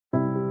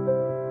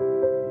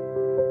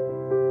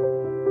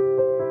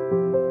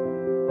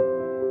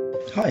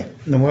Hi,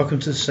 and welcome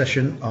to the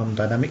session on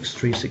Dynamics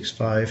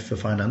 365 for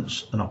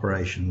Finance and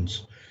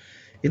Operations.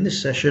 In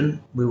this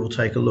session, we will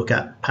take a look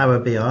at Power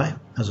BI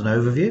as an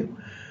overview.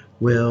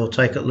 We'll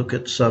take a look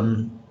at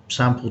some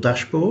sample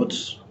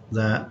dashboards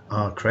that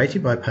are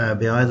created by Power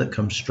BI that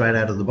come straight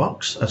out of the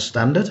box as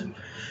standard.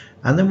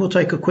 And then we'll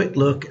take a quick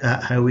look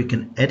at how we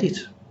can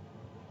edit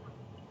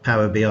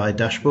Power BI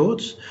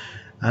dashboards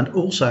and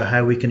also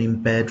how we can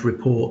embed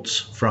reports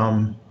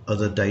from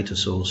other data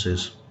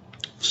sources.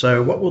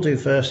 So what we'll do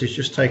first is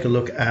just take a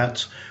look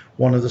at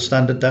one of the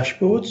standard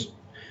dashboards.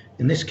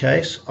 In this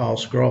case, I'll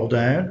scroll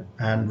down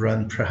and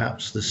run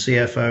perhaps the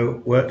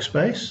Cfo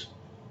Workspace.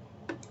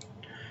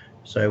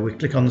 So we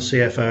click on the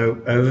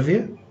Cfo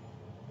Overview,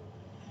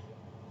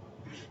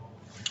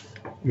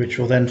 which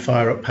will then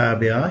fire up Power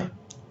BI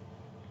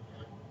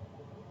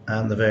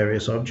and the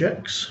various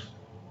objects.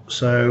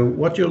 So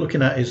what you're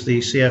looking at is the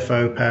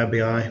Cfo Power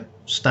BI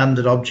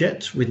standard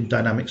object with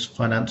Dynamics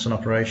Finance and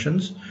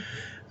Operations.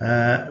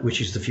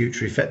 Which is the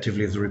future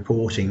effectively of the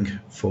reporting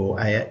for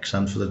AX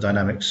and for the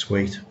Dynamics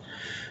suite.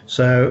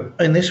 So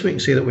in this we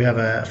can see that we have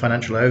a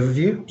financial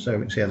overview, so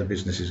we can see how the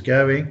business is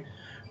going.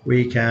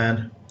 We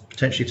can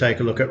potentially take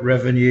a look at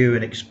revenue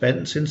and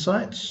expense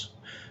insights.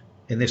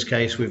 In this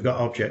case we've got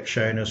objects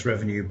showing us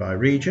revenue by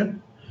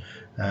region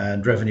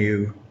and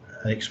revenue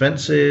and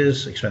expense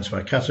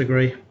by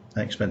category,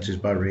 and expenses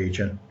by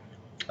region.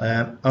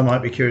 I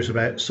might be curious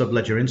about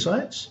subledger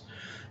insights.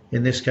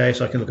 In this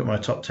case, I can look at my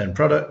top 10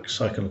 products,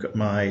 I can look at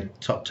my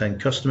top 10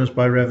 customers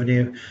by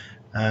revenue,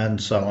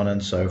 and so on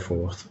and so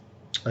forth.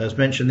 As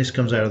mentioned, this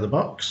comes out of the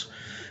box.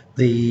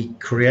 The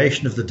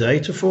creation of the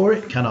data for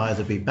it can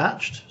either be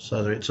batched,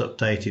 so that it's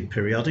updated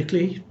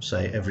periodically,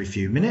 say every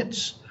few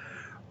minutes,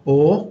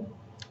 or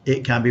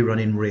it can be run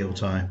in real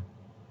time.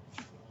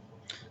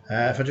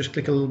 If I just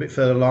click a little bit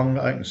further along,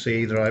 I can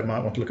see that I might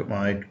want to look at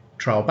my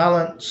trial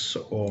balance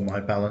or my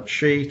balance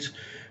sheet,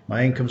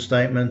 my income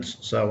statement,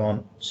 so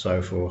on,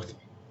 so forth.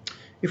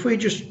 If we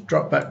just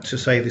drop back to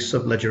say the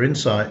subledger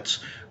insights,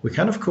 we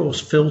can of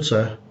course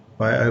filter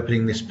by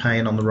opening this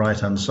pane on the right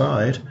hand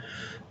side,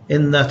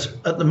 in that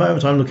at the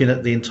moment I'm looking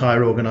at the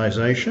entire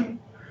organization,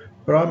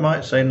 but I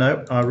might say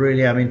no, I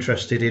really am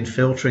interested in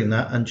filtering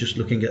that and just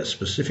looking at a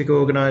specific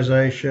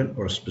organization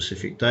or a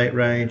specific date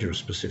range or a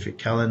specific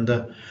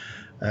calendar,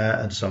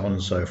 and so on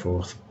and so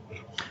forth.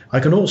 I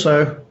can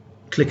also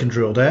click and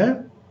drill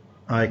down.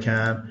 I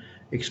can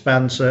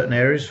expand certain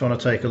areas if I want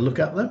to take a look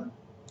at them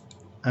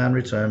and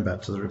return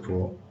back to the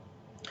report.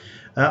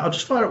 I'll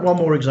just fire up one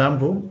more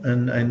example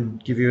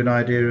and give you an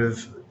idea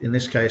of, in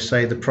this case,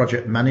 say the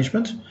project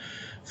management,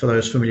 for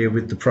those familiar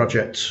with the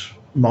project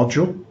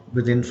module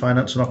within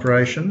Finance and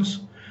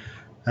Operations.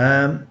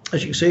 As you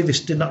can see,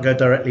 this did not go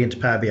directly into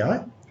Power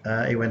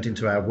BI. It went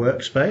into our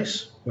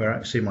workspace where I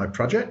can see my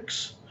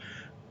projects.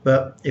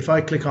 But if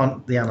I click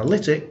on the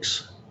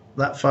analytics,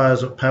 that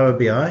fires up Power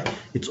BI.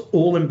 It's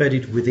all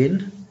embedded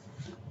within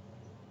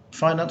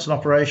Finance and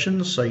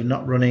Operations, so you're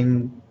not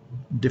running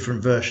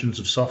different versions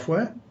of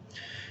software.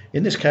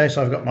 In this case,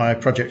 I've got my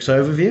projects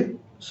overview,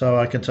 so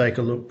I can take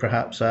a look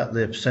perhaps at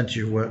the percentage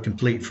of work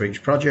complete for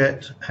each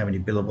project, how many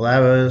billable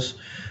hours,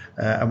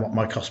 and what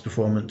my cost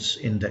performance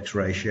index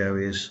ratio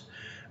is.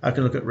 I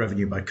can look at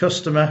revenue by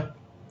customer.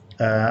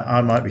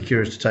 I might be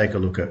curious to take a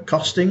look at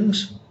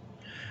costings.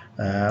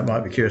 I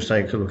might be curious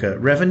to take a look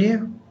at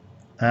revenue.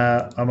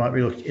 I might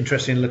be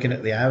interested in looking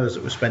at the hours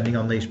that we're spending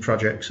on these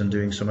projects and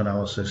doing some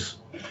analysis.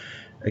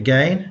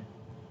 Again,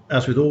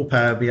 as with all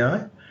Power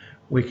BI,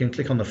 we can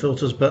click on the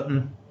filters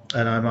button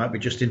and I might be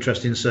just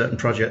interested in certain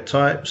project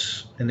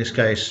types, in this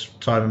case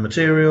time and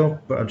material,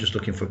 but I'm just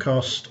looking for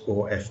cost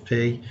or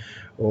FP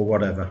or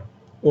whatever.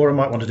 Or I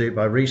might want to do it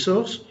by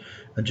resource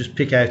and just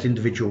pick out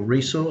individual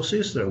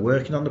resources that are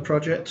working on the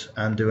project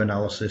and do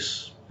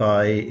analysis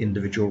by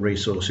individual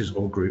resources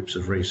or groups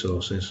of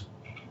resources.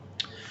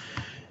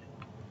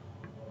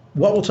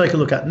 What we'll take a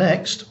look at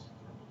next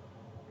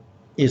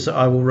is that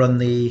I will run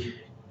the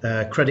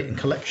credit and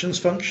collections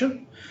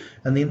function,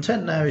 and the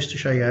intent now is to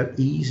show you how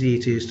easy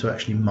it is to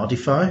actually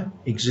modify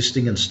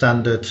existing and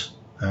standard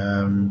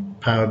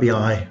Power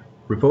BI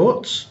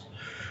reports,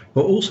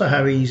 but also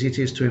how easy it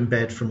is to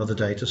embed from other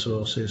data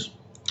sources.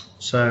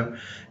 So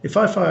if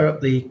I fire up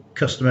the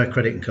customer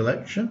credit and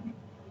collection,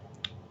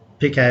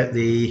 pick out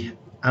the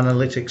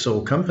analytics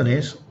all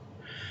companies,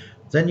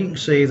 then you can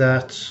see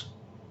that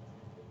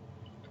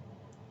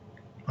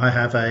I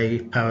have a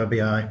Power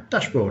BI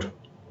dashboard.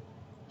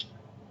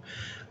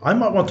 I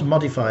might want to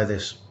modify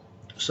this.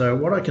 So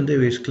what I can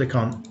do is click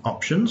on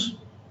Options,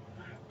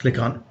 click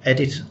on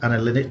Edit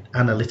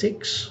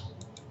Analytics,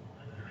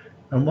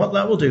 and what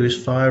that will do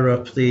is fire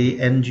up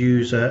the end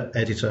user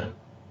editor.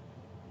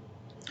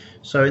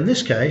 So in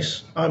this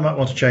case, I might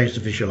want to change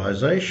the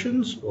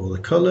visualizations or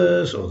the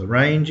colors or the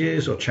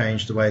ranges or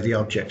change the way the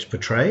object's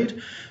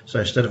portrayed. So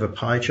instead of a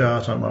pie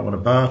chart, I might want a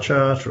bar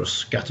chart or a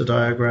scatter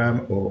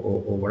diagram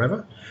or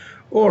whatever.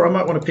 Or I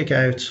might want to pick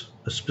out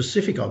a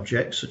specific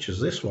object such as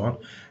this one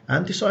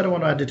and decide I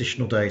want to add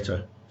additional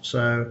data.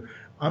 So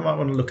I might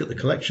want to look at the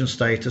collection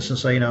status and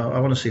say, I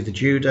want to see the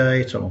due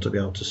date, I want to be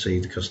able to see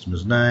the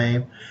customer's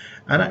name,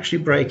 and actually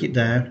break it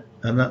down.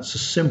 And that's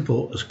as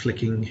simple as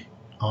clicking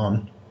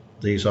on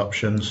these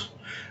options.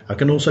 I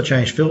can also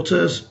change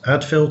filters,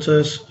 add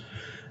filters,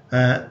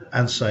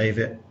 and save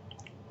it.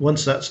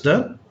 Once that's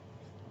done,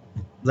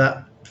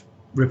 that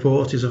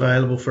report is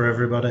available for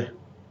everybody.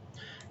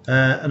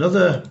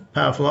 Another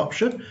powerful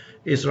option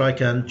is that I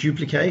can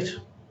duplicate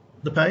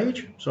the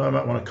page. So I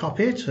might want to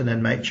copy it and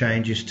then make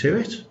changes to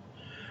it,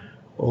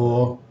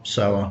 or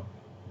so on.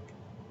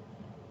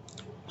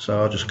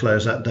 So I'll just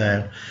close that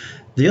down.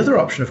 The other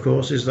option, of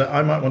course, is that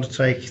I might want to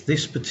take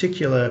this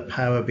particular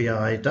Power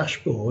BI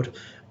dashboard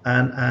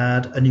and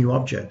add a new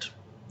object.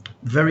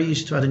 Very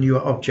easy to add a new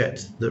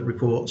object that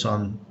reports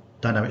on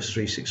Dynamics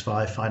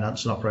 365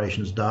 finance and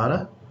operations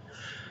data.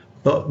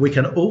 But we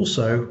can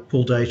also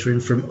pull data in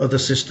from other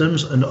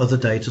systems and other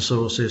data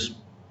sources.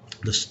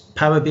 The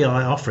Power BI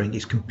offering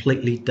is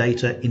completely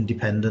data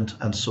independent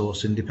and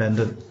source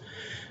independent.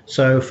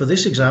 So for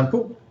this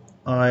example,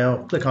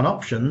 I'll click on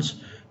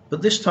options,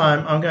 but this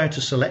time I'm going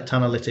to select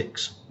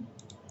analytics.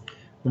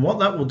 And what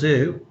that will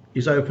do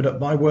is open up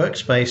my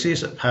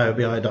workspaces at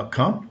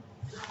powerbi.com.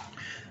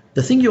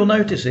 The thing you'll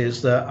notice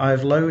is that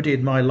I've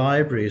loaded my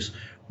libraries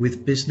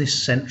with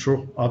Business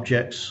Central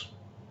objects,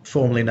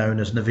 formerly known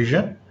as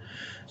Navision.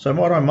 So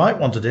what I might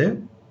want to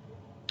do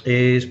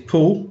is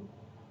pull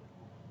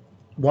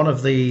one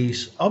of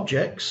these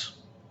objects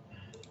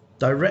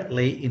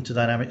directly into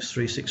Dynamics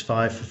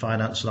 365 for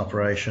finance and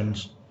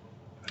operations.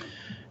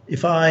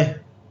 If I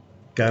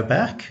go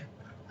back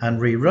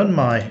and rerun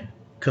my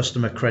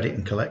customer credit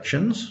and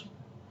collections,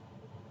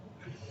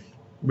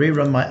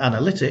 rerun my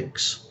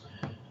analytics,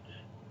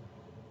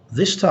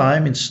 this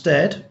time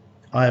instead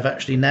I have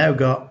actually now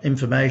got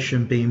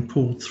information being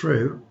pulled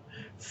through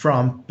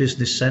from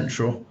Business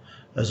Central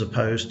as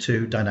opposed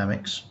to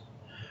Dynamics.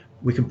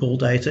 We can pull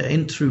data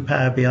in through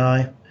Power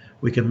BI,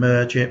 we can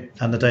merge it,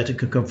 and the data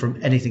can come from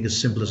anything as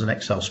simple as an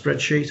Excel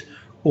spreadsheet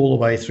all the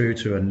way through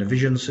to a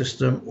Navision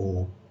system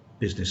or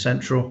Business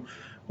Central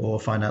or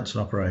finance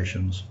and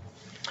operations.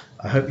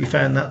 I hope you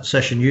found that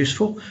session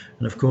useful,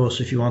 and of course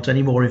if you want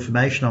any more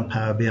information on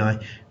Power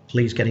BI,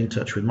 please get in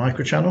touch with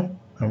Microchannel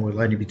and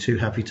we'll only be too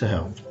happy to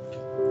help.